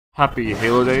Happy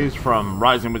Halodays from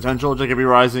RisingPotential,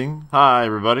 JKPRising. Hi,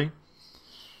 everybody.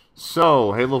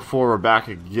 So, Halo 4, we're back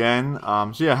again.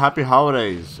 So yeah, happy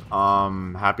holidays.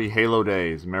 Happy Halo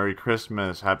Days. Merry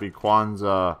Christmas. Happy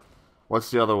Kwanzaa.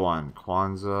 What's the other one?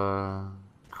 Kwanzaa,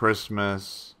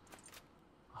 Christmas.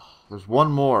 There's one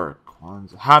more.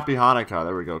 Kwanzaa. Happy Hanukkah.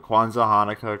 There we go. Kwanzaa,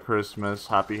 Hanukkah, Christmas.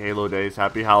 Happy Halo Days.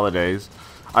 Happy holidays.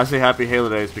 I say happy Halo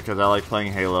Days because I like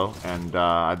playing Halo, and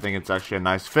I think it's actually a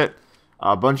nice fit.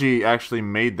 Bungie actually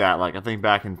made that, like, I think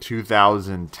back in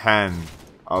 2010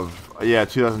 of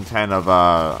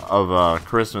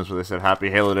Christmas, where they said Happy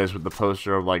Halo Days with the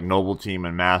poster of, like, Noble Team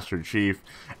and Master Chief.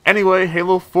 Anyway,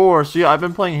 Halo 4. So, yeah, I've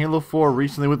been playing Halo 4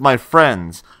 recently with my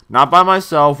friends. Not by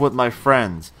myself, with my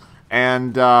friends.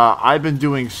 And, I've been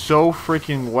doing so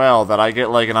freaking well that I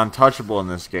get, like, an Untouchable in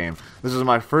this game. This is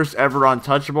my first ever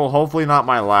Untouchable, hopefully not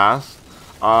my last.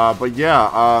 But,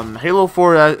 yeah, Halo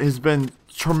 4 has been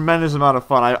tremendous amount of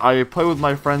fun. I played with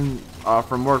my friend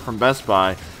from work from Best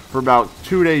Buy for about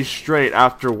 2 days straight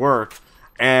after work,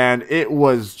 and it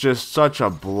was just such a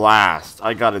blast.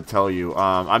 I gotta tell you,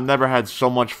 I've never had so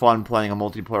much fun playing a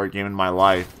multiplayer game in my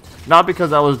life. Not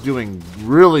because I was doing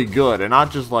really good, and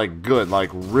not just like good,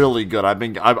 like really good. I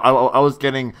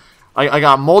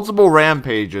got multiple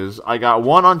rampages. I got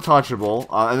one Untouchable,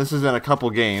 and this is in a couple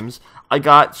games. I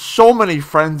got so many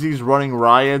frenzies running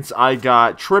riots. I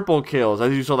got triple kills,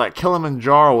 as you saw that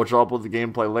Kilimanjaro, which I'll upload the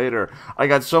gameplay later. I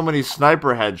got so many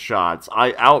sniper headshots.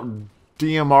 I out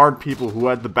DMR'd people who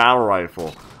had the battle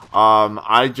rifle.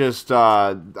 I did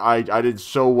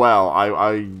so well.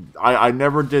 I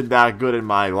never did that good in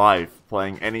my life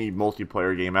playing any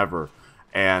multiplayer game ever,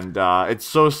 and it's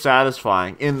so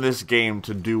satisfying in this game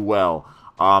to do well.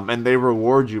 And they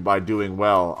reward you by doing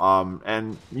well.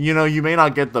 And, you know, you may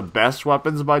not get the best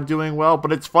weapons by doing well,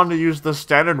 but it's fun to use the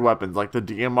standard weapons, like the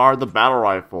DMR, the battle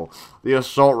rifle, the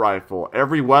assault rifle.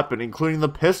 Every weapon, including the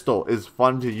pistol, is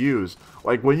fun to use.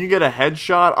 Like, when you get a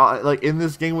headshot, like, in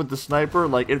this game with the sniper,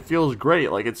 like, it feels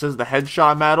great. Like, it says the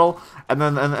headshot medal, and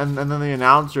then the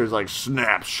announcer is like,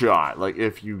 snapshot, like,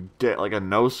 if you get, like, a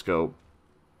no-scope.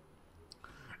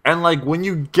 And, like, when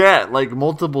you get, like,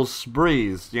 multiple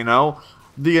sprees, you know,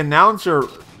 the announcer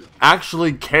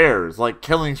actually cares, like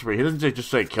killing spree. He doesn't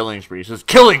just say killing spree. He says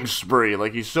killing spree.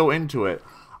 Like, he's so into it.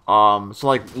 So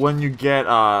like when you get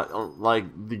like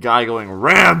the guy going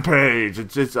rampage,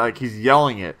 it's like he's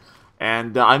yelling it.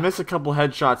 And I missed a couple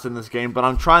headshots in this game, but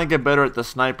I'm trying to get better at the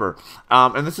sniper.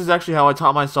 And this is actually how I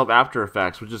taught myself After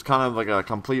Effects, which is kind of like a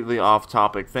completely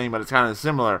off-topic thing, but it's kind of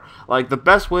similar. Like, the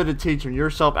best way to teach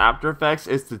yourself After Effects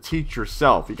is to teach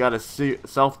yourself. You gotta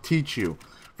self-teach you.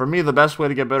 For me, the best way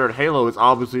to get better at Halo is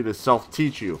obviously to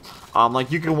self-teach you.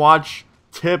 Like, you can watch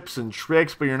tips and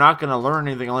tricks, but you're not going to learn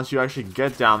anything unless you actually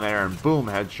get down there and boom,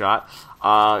 headshot.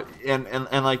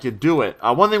 And like, you do it.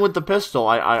 One thing with the pistol,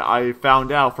 I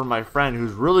found out from my friend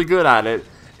who's really good at it,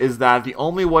 is that the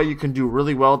only way you can do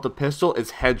really well with the pistol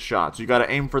is headshots. You gotta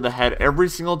aim for the head every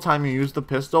single time you use the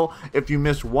pistol. If you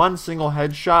miss one single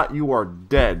headshot, you are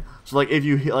dead. So, like, if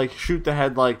you shoot the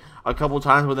head like a couple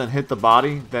times but then hit the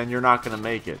body, then you're not gonna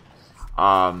make it.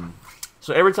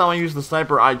 So every time I use the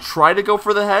sniper, I try to go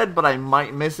for the head, but I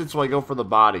might miss it, so I go for the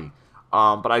body.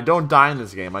 But I don't die in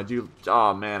this game. I do.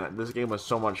 Oh man, this game was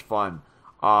so much fun.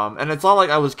 And it's not like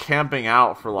I was camping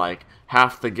out for like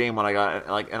half the game when I got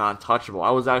like an Untouchable.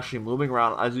 I was actually moving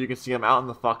around. As you can see, I'm out in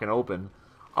the fucking open.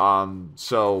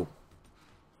 So,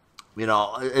 you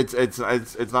know, it's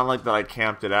not like that I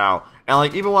camped it out. And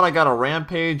like, even when I got a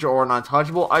rampage or an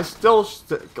Untouchable, I still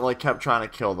like kept trying to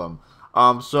kill them.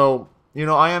 So, you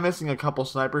know, I am missing a couple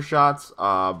sniper shots,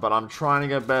 but I'm trying to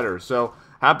get better. So,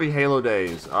 happy Halo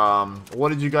Days. What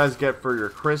did you guys get for your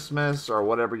Christmas or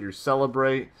whatever you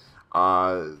celebrate?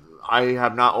 I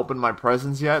have not opened my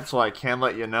presents yet, so I can't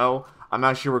let you know. I'm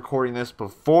actually recording this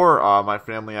before my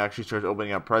family actually starts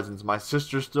opening up presents. My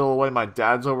sister's still away. My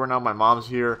dad's over now. My mom's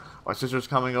here. My sister's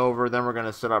coming over. Then we're going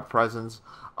to set up presents.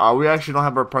 We actually don't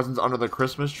have our presents under the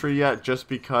Christmas tree yet, just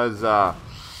because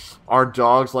our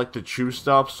dogs like to chew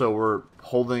stuff, so we're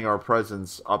holding our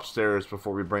presents upstairs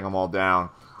before we bring them all down.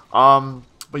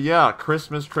 But yeah,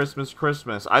 Christmas.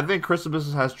 I think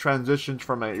Christmas has transitioned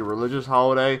from a religious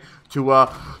holiday to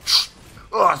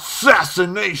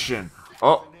assassination.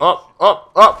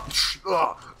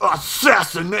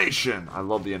 Assassination. I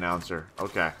love the announcer.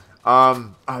 Okay.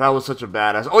 Oh, that was such a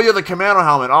badass. Oh yeah, the Commando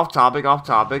helmet. Off topic.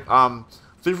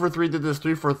 343 did this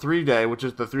 343 day, which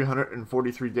is the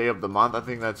 343 day of the month. I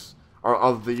think that's, or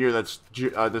of the year. That's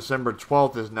December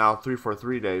 12th is now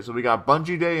 343 day. So we got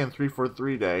Bungie Day and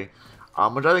 343 day.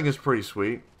 Which I think is pretty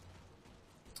sweet.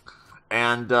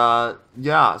 And,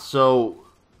 yeah, so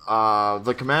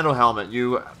the commando helmet.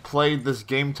 You played this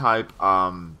game type.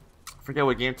 Forget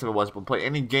what game type it was, but play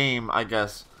any game, I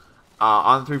guess,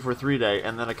 on 343 day,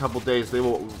 and then a couple days they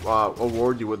will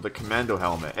award you with the commando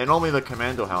helmet, and only the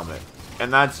commando helmet.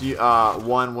 And that's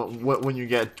one when you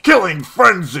get Killing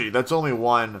Frenzy. That's only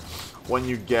one when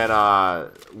you get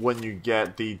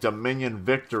the Dominion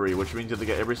Victory, which means you have to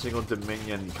get every single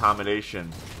Dominion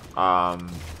combination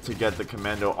to get the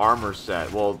commando armor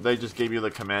set. Well, they just gave you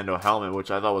the commando helmet, which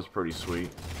I thought was pretty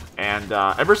sweet. And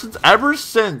ever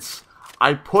since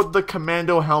I put the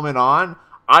commando helmet on,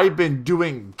 I've been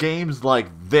doing games like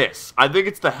this. I think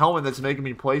it's the helmet that's making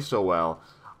me play so well.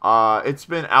 It's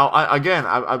been out again.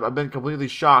 I've been completely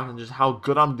shocked in just how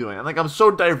good I'm doing. And like, I'm so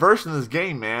diverse in this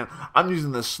game, man. I'm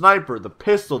using the sniper, the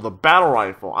pistol, the battle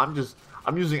rifle. I'm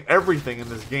using everything in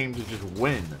this game to just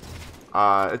win.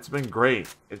 It's been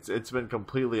great. It's been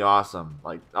completely awesome.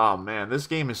 Like, oh man, this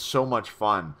game is so much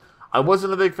fun. I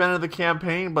wasn't a big fan of the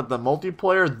campaign, but the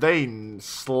multiplayer, they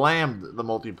slammed the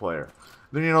multiplayer.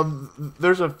 Then, you know,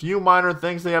 there's a few minor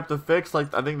things they have to fix.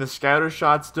 Like, I think the scatter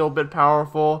shot's still a bit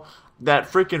powerful. That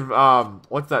freaking,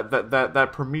 what's that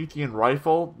Promethean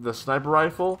rifle, the sniper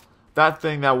rifle, that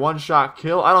thing, that one-shot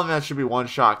kill, I don't think that should be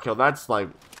one-shot kill. That's like,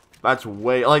 that's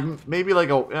way, like, maybe like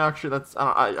a, actually, that's,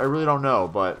 I really don't know,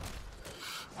 but,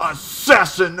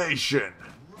 assassination,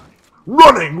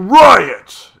 running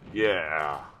riot,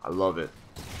 yeah, I love it.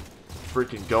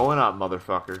 Freaking going up,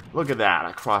 motherfucker. Look at that,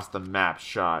 across the map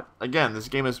shot. Again, this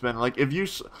game has been, like, if you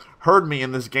heard me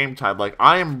in this game type, like,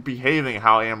 I am behaving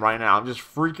how I am right now. I'm just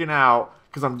freaking out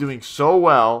because I'm doing so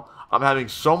well. I'm having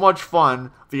so much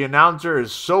fun. The announcer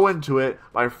is so into it.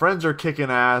 My friends are kicking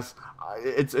ass.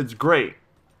 It's great.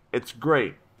 It's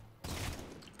great.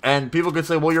 And people could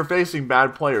say, well, you're facing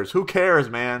bad players. Who cares,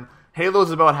 man?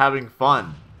 Halo's about having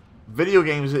fun. Video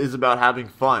games is about having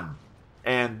fun.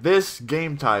 And this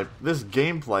game type, this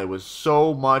gameplay was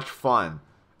so much fun.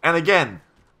 And again,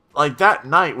 like, that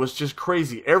night was just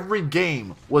crazy. Every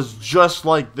game was just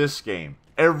like this game.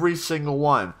 Every single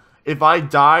one. If I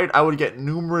died, I would get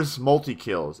numerous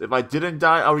multi-kills. If I didn't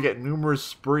die, I would get numerous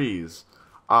sprees.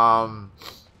 Again,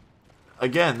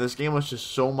 this game was just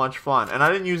so much fun. And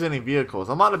I didn't use any vehicles.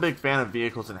 I'm not a big fan of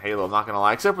vehicles in Halo, I'm not gonna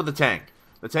lie. Except for the tank.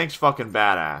 The tank's fucking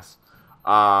badass.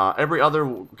 Every other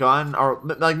gun, or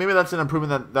like, maybe that's an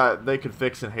improvement that they could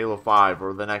fix in Halo 5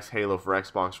 or the next Halo for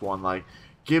Xbox One. Like,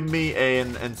 give me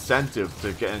an incentive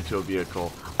to get into a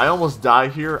vehicle. I almost die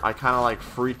here. I kind of like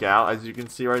freak out, as you can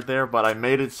see right there, but I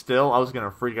made it still. I was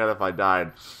gonna freak out if I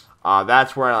died.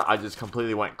 That's where I just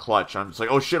completely went clutch. I'm just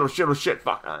like, oh shit, oh shit, oh shit,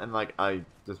 fuck, and like, I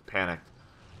just panicked.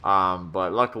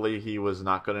 But luckily he was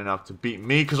not good enough to beat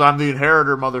me, because I'm the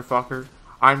inheritor, motherfucker.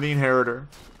 I'm the inheritor.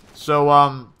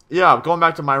 So, yeah, going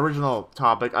back to my original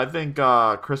topic, I think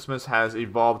Christmas has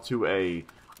evolved to a,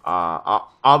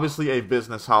 obviously a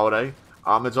business holiday.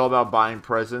 It's all about buying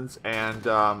presents, and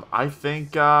I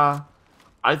think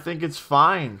it's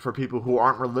fine for people who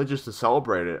aren't religious to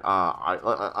celebrate it.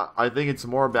 I think it's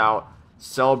more about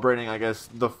celebrating, I guess,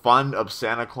 the fun of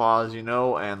Santa Claus, you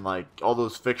know, and like all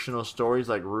those fictional stories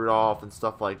like Rudolph and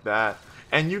stuff like that.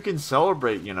 And you can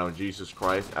celebrate, you know, Jesus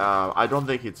Christ. I don't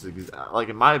think it's, like,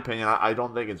 in my opinion, I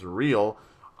don't think it's real.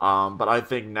 But I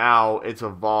think now it's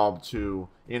evolved to,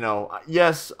 you know,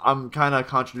 yes, I'm kind of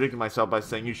contradicting myself by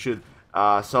saying you should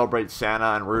celebrate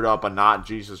Santa and Rudolph, but not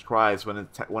Jesus Christ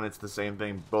when it's the same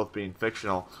thing, both being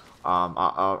fictional.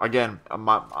 Again,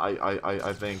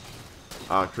 I think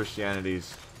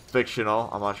Christianity's fictional.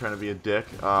 I'm not trying to be a dick.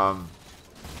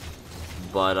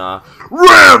 But,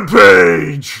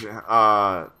 Rampage!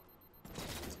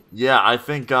 Yeah, I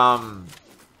think, I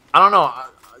don't know,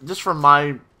 just from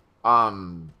my,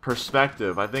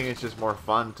 perspective, I think it's just more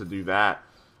fun to do that.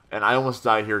 And I almost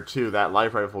died here, too. That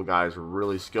light rifle guy is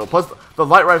really skilled. Plus, the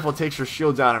light rifle takes your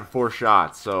shield down in 4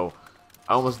 shots, so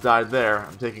I almost died there.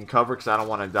 I'm taking cover because I don't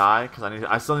want to die, because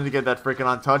I still need to get that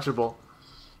freaking Untouchable.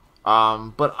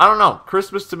 But I don't know.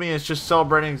 Christmas to me is just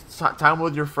celebrating time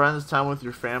with your friends, time with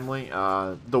your family.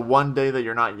 The one day that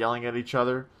you're not yelling at each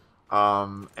other,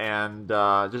 and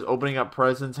just opening up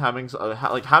presents, having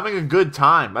a good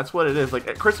time. That's what it is.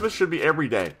 Like, Christmas should be every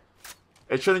day.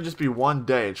 It shouldn't just be one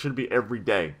day. It should be every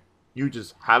day. You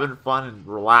just having fun and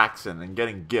relaxing and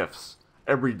getting gifts.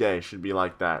 Every day should be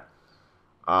like that.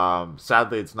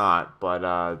 Sadly, it's not. But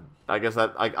I guess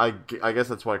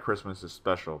that's why Christmas is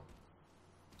special.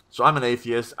 So I'm an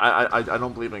atheist. I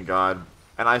don't believe in God,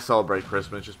 and I celebrate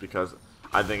Christmas just because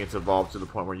I think it's evolved to the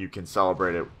point where you can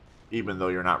celebrate it even though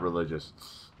you're not religious.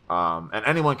 And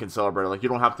anyone can celebrate it. Like, you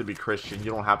don't have to be Christian.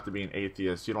 You don't have to be an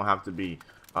atheist. You don't have to be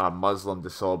Muslim to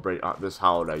celebrate this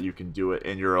holiday. You can do it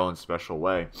in your own special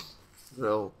way.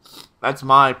 So that's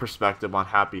my perspective on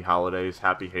happy holidays,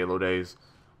 happy Halo days.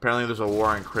 Apparently there's a war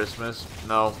on Christmas.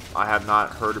 No, I have not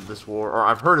heard of this war. Or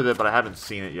I've heard of it, but I haven't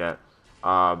seen it yet.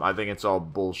 I think it's all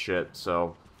bullshit.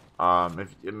 So,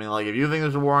 if you think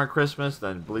there's a war on Christmas,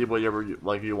 then believe whatever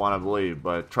you want to believe.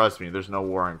 But trust me, there's no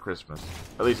war on Christmas.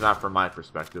 At least not from my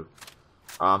perspective.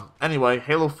 Anyway,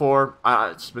 Halo 4,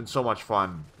 it's been so much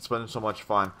fun. It's been so much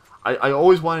fun. I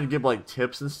always wanted to give, like,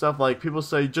 tips and stuff. Like, people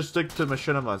say, just stick to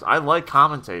machinimas. I like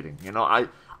commentating, you know.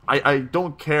 I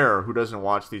don't care who doesn't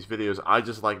watch these videos. I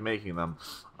just like making them.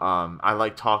 I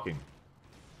like talking.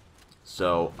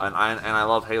 So, and I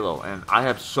love Halo. And I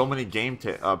have so many game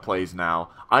plays now.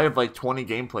 I have, like, 20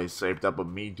 gameplays saved up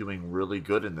of me doing really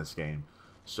good in this game.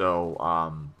 So,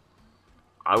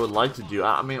 I would like to do,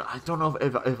 I mean, I don't know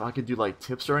if I could do, like,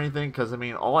 tips or anything, because, I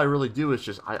mean, all I really do is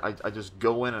just, I just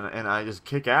go in and I just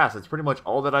kick ass. That's pretty much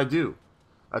all that I do.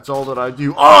 That's all that I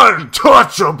do.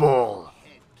 Untouchable!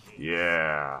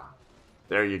 Yeah.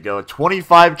 There you go.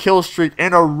 25 kill streak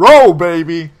in a row,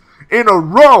 baby! In a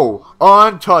row!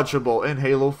 Untouchable in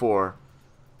Halo 4.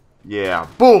 Yeah.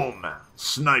 Boom!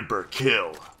 Sniper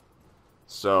kill.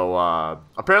 So,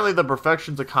 apparently the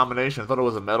perfection's a combination. I thought it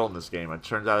was a medal in this game. It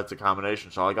turns out it's a combination,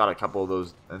 so I got a couple of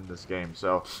those in this game.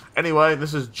 So, anyway,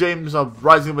 this is James of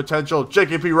Rising Potential,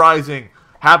 JKPRising.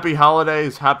 Happy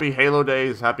holidays, happy Halo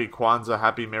days, happy Kwanzaa,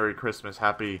 happy Merry Christmas,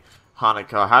 happy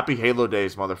Hanukkah, happy Halo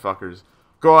days, motherfuckers.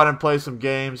 Go out and play some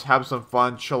games, have some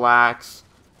fun, chillax,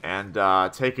 and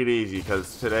take it easy,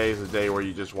 because today is a day where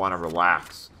you just want to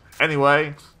relax.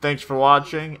 Anyway, thanks for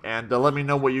watching, and let me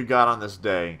know what you got on this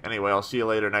day. Anyway, I'll see you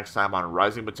later next time on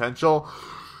Rising Potential.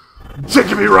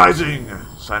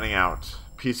 JKPRising! Signing out.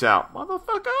 Peace out,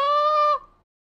 motherfucker!